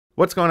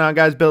What's going on,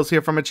 guys? Billz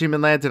here from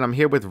Achievement Land, and I'm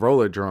here with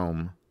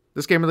Rollerdrome.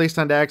 This game released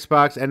on the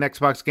Xbox and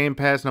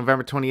Xboxgamepass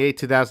November 28,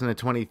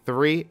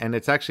 2023, and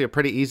it's actually a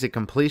pretty easy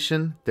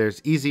completion.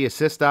 There's easy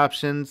assist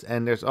options,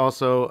 and there's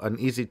also an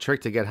easy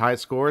trick to get high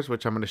scores,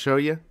 which I'm going to show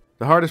you.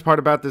 The hardest part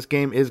about this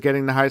game is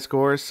getting the high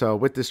scores, so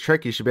with this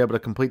trick, you should be able to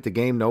complete the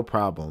game no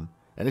problem.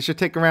 And it should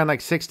take around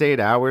like 6 to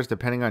 8 hours,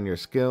 depending on your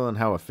skill and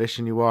how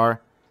efficient you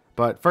are.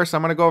 But first,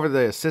 I'm going to go over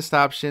the assist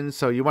options.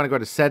 So you want to go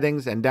to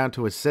settings and down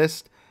to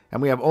assist.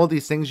 And we have all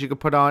these things you can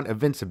put on.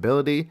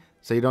 Invincibility,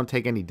 so you don't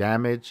take any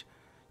damage.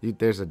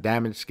 There's a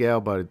damage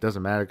scale, but it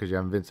doesn't matter because you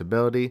have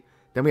invincibility.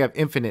 Then we have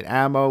infinite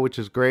ammo, which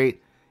is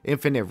great.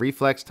 Infinite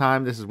reflex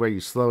time, this is where you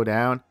slow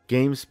down.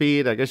 Game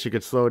speed, I guess you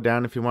could slow it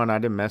down if you want. I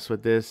didn't mess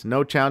with this.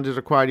 No challenges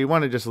required. You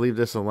want to just leave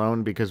this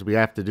alone because we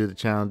have to do the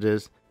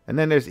challenges. And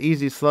then there's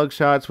easy slug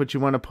shots, which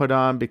you want to put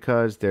on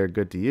because they're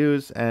good to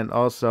use. And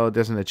also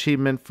there's an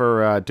achievement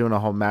for doing a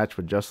whole match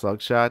with just slug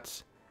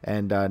shots.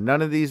 And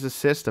none of these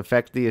assists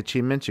affect the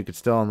achievements. You could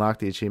still unlock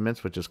the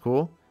achievements, which is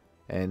cool.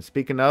 And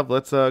speaking of,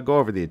 let's go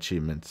over the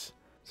achievements.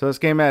 So this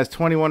game has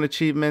 21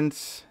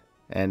 achievements.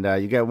 And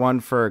you get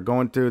one for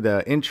going through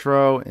the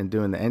intro and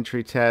doing the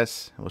entry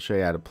tests. We'll show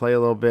you how to play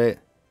a little bit.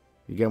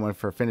 You get one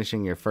for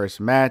finishing your first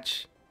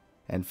match.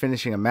 And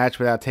finishing a match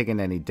without taking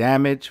any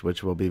damage,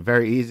 which will be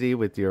very easy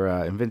with your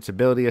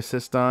invincibility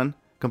assist on.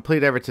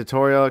 Complete every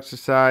tutorial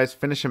exercise.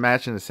 Finish a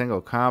match in a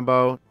single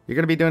combo. You're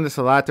going to be doing this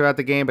a lot throughout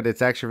the game, but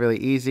it's actually really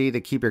easy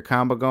to keep your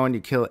combo going. You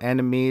kill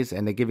enemies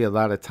and they give you a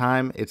lot of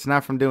time. It's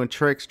not from doing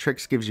tricks.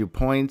 Tricks gives you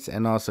points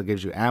and also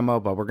gives you ammo,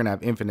 but we're going to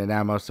have infinite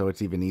ammo, so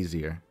it's even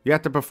easier. You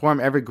have to perform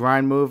every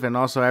grind move and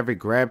also every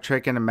grab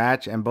trick in a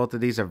match, and both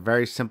of these are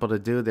very simple to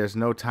do. There's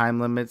no time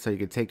limit, so you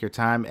can take your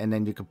time, and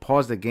then you can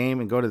pause the game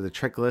and go to the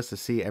trick list to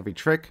see every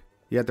trick.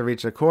 You have to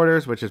reach the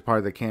quarters, which is part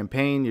of the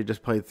campaign. You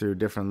just play through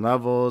different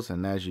levels,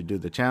 and as you do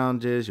the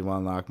challenges, you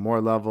want to unlock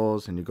more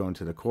levels, and you go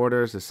into the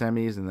quarters, the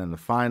semis, and then the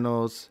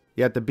finals.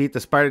 You have to beat the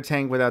spider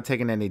tank without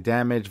taking any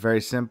damage. Very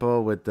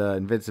simple with the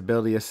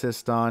invincibility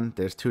assist on.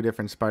 There's 2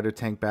 different spider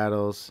tank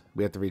battles.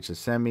 We have to reach the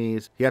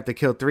semis. You have to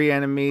kill 3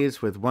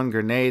 enemies with 1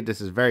 grenade. This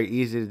is very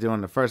easy to do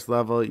on the first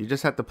level. You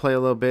just have to play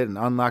a little bit and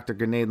unlock the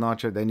grenade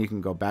launcher. Then you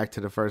can go back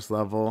to the first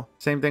level.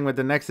 Same thing with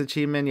the next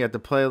achievement. You have to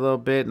play a little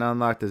bit and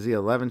unlock the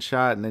Z11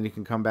 shot. And then you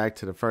can come back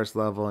to the first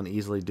level and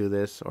easily do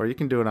this. Or you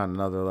can do it on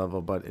another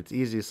level, but it's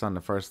easiest on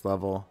the first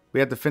level. We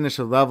have to finish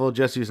a level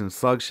just using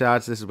slug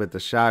shots. This is with the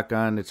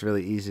shotgun. It's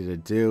really easy to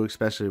do,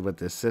 especially with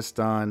the assist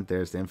on.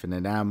 There's the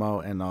infinite ammo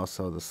and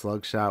also the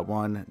slug shot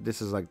one.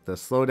 This is like the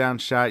slowdown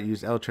shot.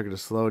 Use L trigger to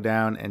slow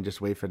down and just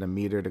wait for the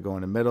meter to go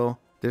in the middle.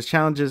 There's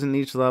challenges in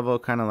each level,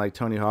 kind of like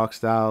Tony Hawk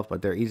style,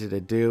 but they're easy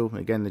to do.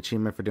 Again, the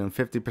achievement for doing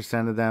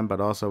 50% of them,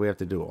 but also we have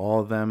to do all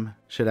of them.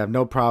 Should have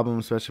no problem,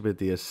 especially with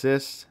the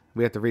assists.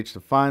 We have to reach the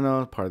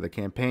final part of the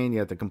campaign. You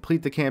have to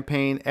complete the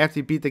campaign. After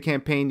you beat the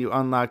campaign, you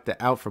unlock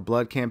the Out for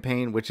Blood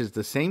campaign, which is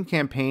the same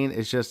campaign.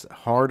 It's just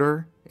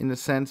harder in a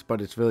sense,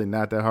 but it's really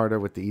not that harder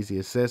with the easy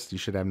assist. You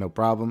should have no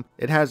problem.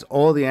 It has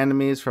all the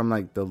enemies from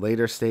like the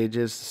later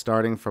stages,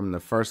 starting from the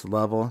first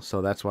level,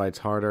 so that's why it's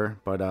harder,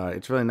 but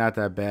it's really not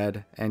that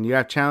bad. And you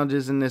have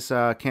challenges in this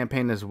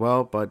campaign as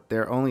well, but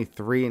there are only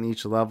 3 in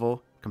each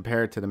level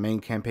compared to the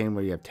main campaign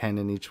where you have 10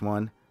 in each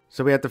one.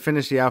 So we have to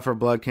finish the Out for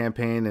Blood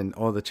campaign and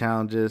all the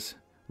challenges.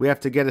 We have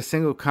to get a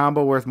single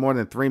combo worth more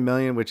than 3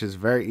 million, which is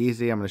very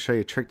easy. I'm going to show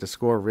you a trick to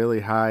score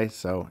really high,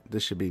 so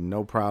this should be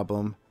no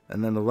problem.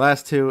 And then the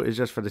last 2 is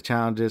just for the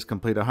challenges.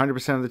 Complete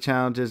 100% of the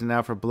challenges in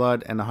Out for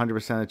Blood and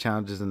 100% of the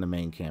challenges in the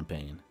main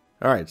campaign.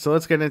 Alright, so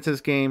let's get into this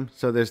game.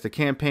 So there's the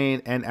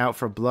campaign and Out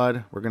for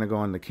Blood. We're going to go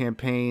on the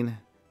campaign.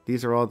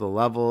 These are all the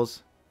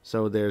levels.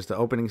 So there's the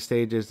opening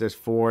stages, there's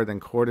 4, then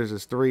quarters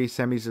is 3,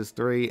 semis is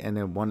 3, and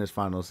then 1 is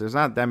finals. There's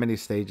not that many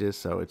stages,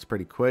 so it's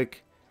pretty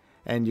quick.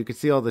 And you can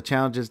see all the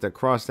challenges that are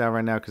crossed out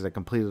right now because I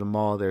completed them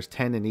all. There's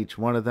 10 in each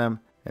one of them.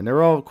 And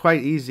they're all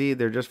quite easy.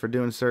 They're just for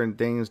doing certain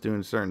things,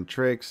 doing certain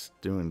tricks,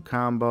 doing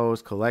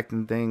combos,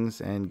 collecting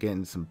things, and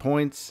getting some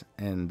points.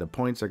 And the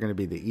points are going to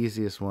be the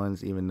easiest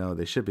ones, even though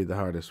they should be the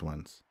hardest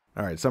ones.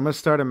 Alright, so I'm going to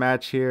start a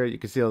match here. You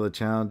can see all the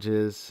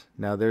challenges.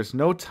 Now, there's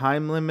no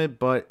time limit,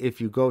 but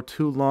if you go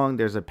too long,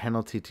 there's a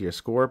penalty to your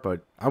score.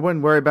 But I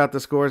wouldn't worry about the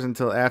scores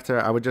until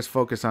after. I would just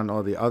focus on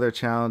all the other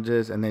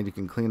challenges, and then you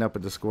can clean up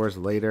with the scores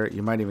later.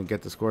 You might even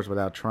get the scores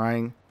without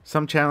trying.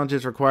 Some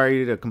challenges require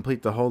you to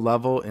complete the whole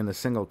level in a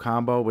single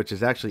combo, which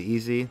is actually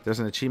easy. There's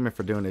an achievement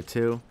for doing it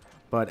too.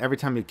 But every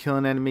time you kill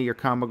an enemy, your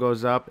combo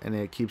goes up, and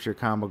it keeps your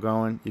combo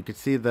going. You can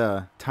see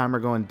the timer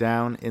going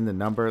down in the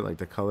number, like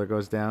the color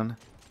goes down.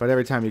 But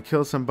every time you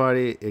kill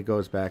somebody, it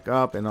goes back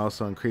up and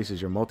also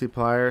increases your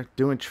multiplier.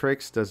 Doing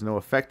tricks does no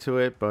effect to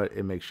it, but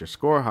it makes your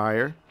score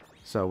higher.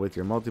 So with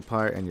your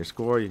multiplier and your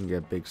score, you can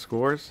get big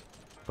scores.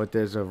 But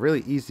there's a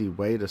really easy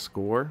way to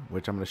score,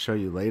 which I'm going to show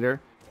you later.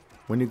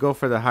 When you go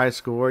for the high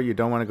score, you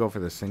don't want to go for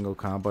the single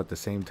combo at the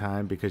same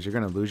time because you're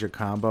going to lose your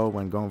combo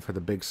when going for the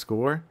big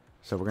score.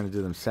 So we're going to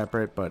do them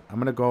separate, but I'm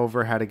going to go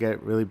over how to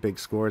get really big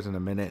scores in a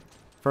minute.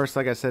 First,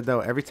 like I said though,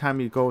 every time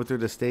you go through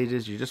the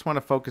stages, you just want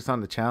to focus on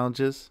the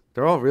challenges.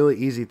 They're all really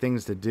easy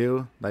things to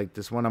do. Like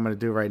this one I'm going to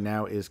do right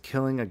now is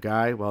killing a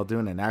guy while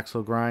doing an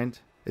axle grind.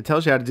 It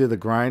tells you how to do the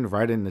grind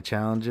right in the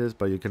challenges,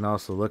 but you can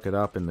also look it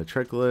up in the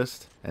trick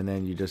list. And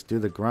then you just do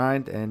the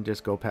grind and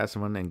just go past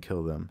someone and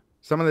kill them.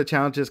 Some of the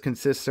challenges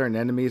consist certain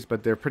enemies,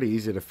 but they're pretty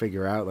easy to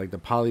figure out. Like the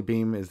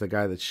polybeam is the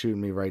guy that's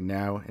shooting me right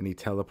now, and he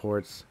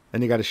teleports.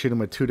 And you got to shoot him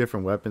with 2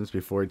 different weapons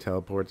before he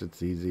teleports.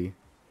 It's easy.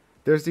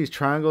 There's these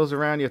triangles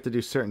around. You have to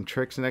do certain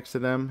tricks next to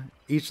them.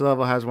 Each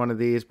level has one of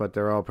these, but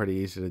they're all pretty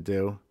easy to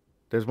do.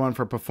 There's one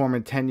for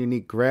performing 10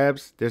 unique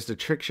grabs. There's the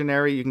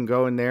Trictionary. You can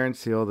go in there and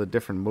see all the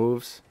different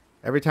moves.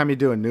 Every time you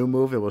do a new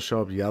move, it will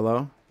show up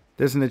yellow.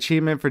 There's an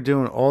achievement for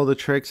doing all the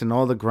tricks and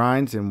all the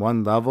grinds in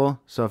one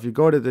level. So if you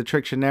go to the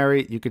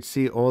Trictionary, you could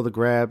see all the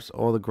grabs,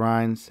 all the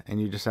grinds,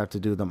 and you just have to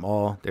do them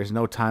all. There's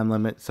no time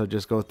limit, so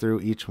just go through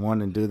each one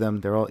and do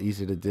them. They're all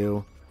easy to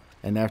do.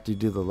 And after you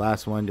do the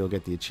last one, you'll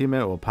get the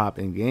achievement. It will pop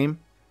in game.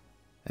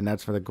 And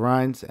that's for the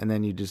grinds. And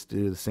then you just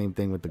do the same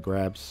thing with the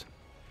grabs.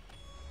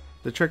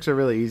 The tricks are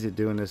really easy to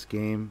do in this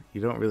game.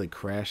 You don't really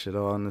crash at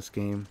all in this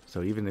game.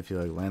 So even if you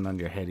like land on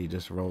your head, he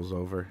just rolls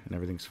over and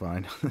everything's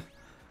fine.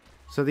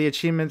 So the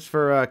achievements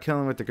for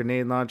killing with the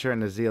grenade launcher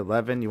and the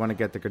Z11. You want to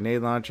get the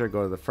grenade launcher,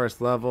 go to the first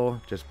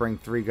level. Just bring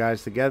 3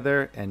 guys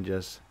together and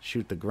just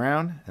shoot the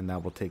ground. And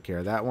that will take care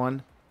of that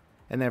one.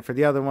 And then for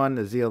the other one,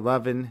 the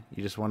Z11,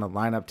 you just want to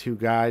line up 2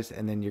 guys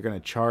and then you're going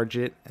to charge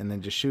it and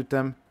then just shoot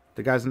them.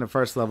 The guys in the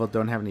first level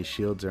don't have any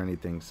shields or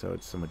anything, so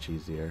it's so much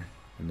easier.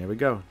 And there we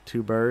go.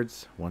 2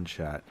 birds, 1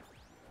 shot.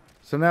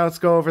 So now let's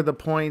go over the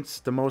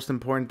points. The most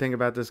important thing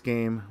about this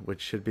game,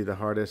 which should be the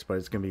hardest, but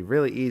it's going to be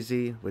really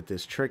easy with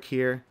this trick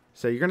here.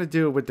 So you're going to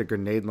do it with the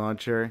grenade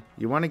launcher.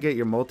 You want to get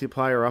your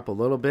multiplier up a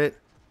little bit.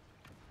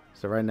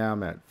 So right now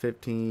I'm at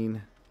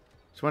 15.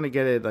 Just want to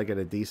get it like at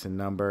a decent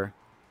number.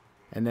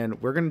 And then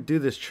we're going to do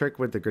this trick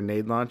with the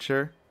grenade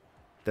launcher.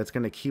 That's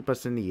going to keep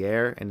us in the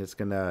air and it's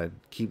going to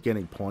keep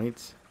getting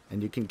points.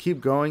 And you can keep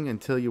going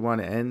until you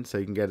want to end so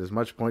you can get as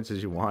much points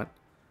as you want.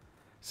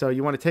 So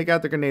you want to take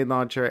out the grenade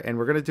launcher and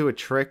we're going to do a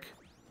trick.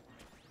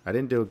 I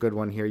didn't do a good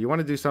one here. You want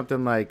to do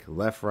something like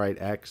left, right,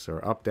 X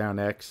or up, down,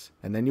 X.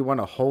 And then you want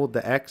to hold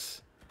the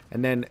X.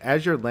 And then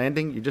as you're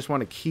landing, you just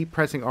want to keep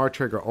pressing R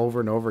trigger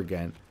over and over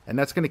again. And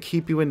that's going to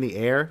keep you in the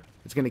air.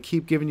 It's going to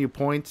keep giving you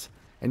points.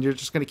 And you're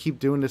just going to keep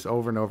doing this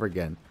over and over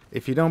again.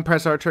 If you don't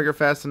press R trigger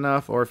fast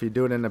enough, or if you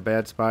do it in a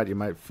bad spot, you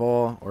might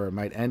fall or it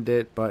might end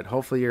it. But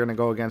hopefully you're going to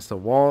go against the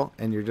wall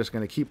and you're just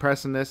going to keep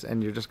pressing this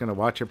and you're just going to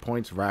watch your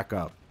points rack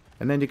up.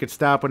 And then you could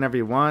stop whenever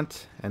you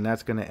want, and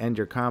that's going to end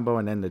your combo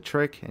and end the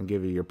trick and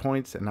give you your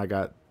points. And I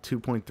got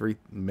 2.3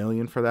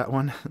 million for that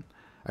one.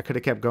 I could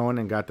have kept going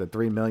and got the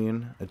 3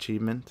 million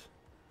achievement.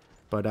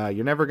 But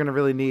you're never going to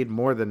really need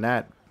more than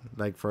that.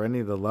 Like for any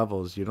of the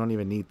levels, you don't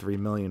even need 3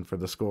 million for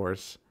the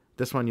scores.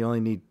 This one you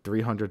only need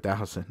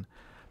 300,000.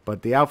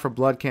 But the Out for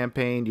Blood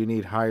campaign, you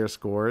need higher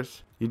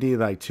scores. You need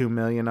like 2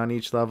 million on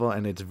each level,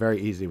 and it's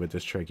very easy with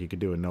this trick. You could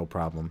do it no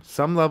problem.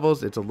 Some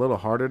levels, it's a little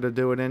harder to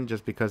do it in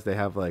just because they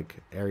have like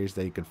areas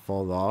that you could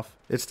fall off.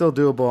 It's still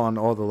doable on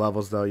all the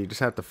levels though. You just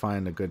have to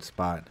find a good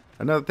spot.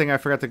 Another thing I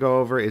forgot to go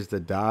over is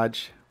the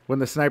dodge. When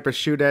the snipers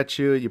shoot at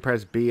you, you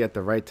press B at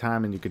the right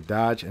time and you could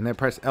dodge, and then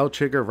press L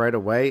trigger right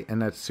away,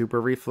 and that's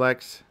super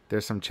reflex.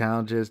 There's some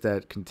challenges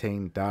that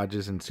contain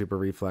dodges and super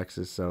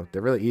reflexes, so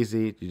they're really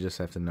easy. You just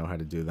have to know how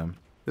to do them.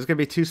 There's going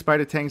to be 2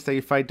 spider tanks that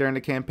you fight during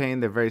the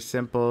campaign. They're very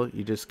simple.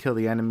 You just kill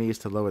the enemies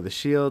to lower the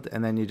shield,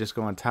 and then you just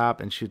go on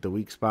top and shoot the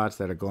weak spots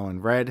that are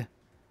glowing red.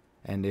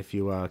 And if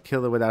you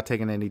kill it without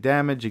taking any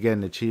damage, you get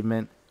an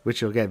achievement,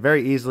 which you'll get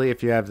very easily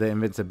if you have the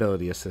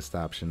invincibility assist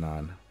option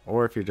on,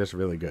 or if you're just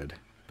really good.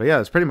 But yeah,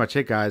 that's pretty much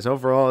it, guys.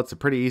 Overall, it's a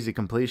pretty easy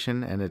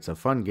completion, and it's a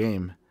fun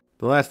game.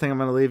 The last thing I'm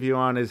going to leave you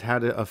on is how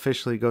to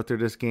officially go through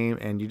this game,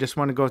 and you just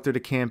want to go through the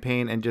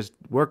campaign and just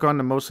work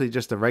on mostly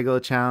just the regular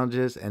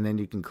challenges, and then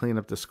you can clean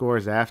up the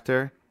scores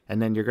after.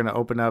 And then you're going to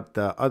open up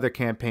the other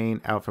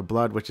campaign, Out for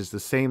Blood, which is the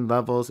same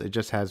levels. It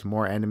just has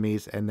more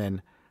enemies and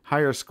then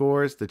higher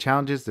scores. The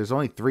challenges, there's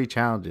only 3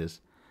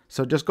 challenges.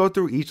 So just go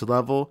through each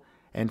level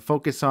and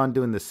focus on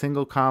doing the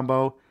single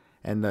combo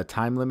and the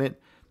time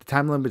limit. The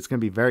time limit is going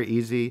to be very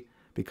easy,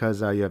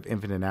 because you have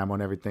infinite ammo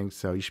and everything.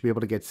 So you should be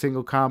able to get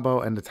single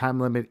combo and the time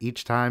limit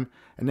each time.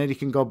 And then you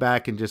can go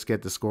back and just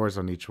get the scores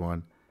on each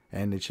one.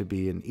 And it should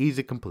be an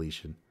easy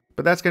completion.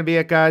 But that's going to be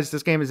it, guys.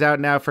 This game is out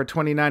now for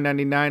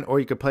 $29.99, or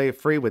you can play it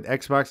free with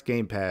Xbox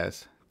Game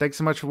Pass. Thanks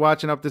so much for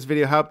watching. I hope this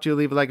video helped you.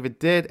 Leave a like if it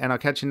did, and I'll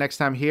catch you next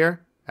time here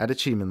at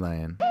Achievement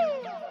Land.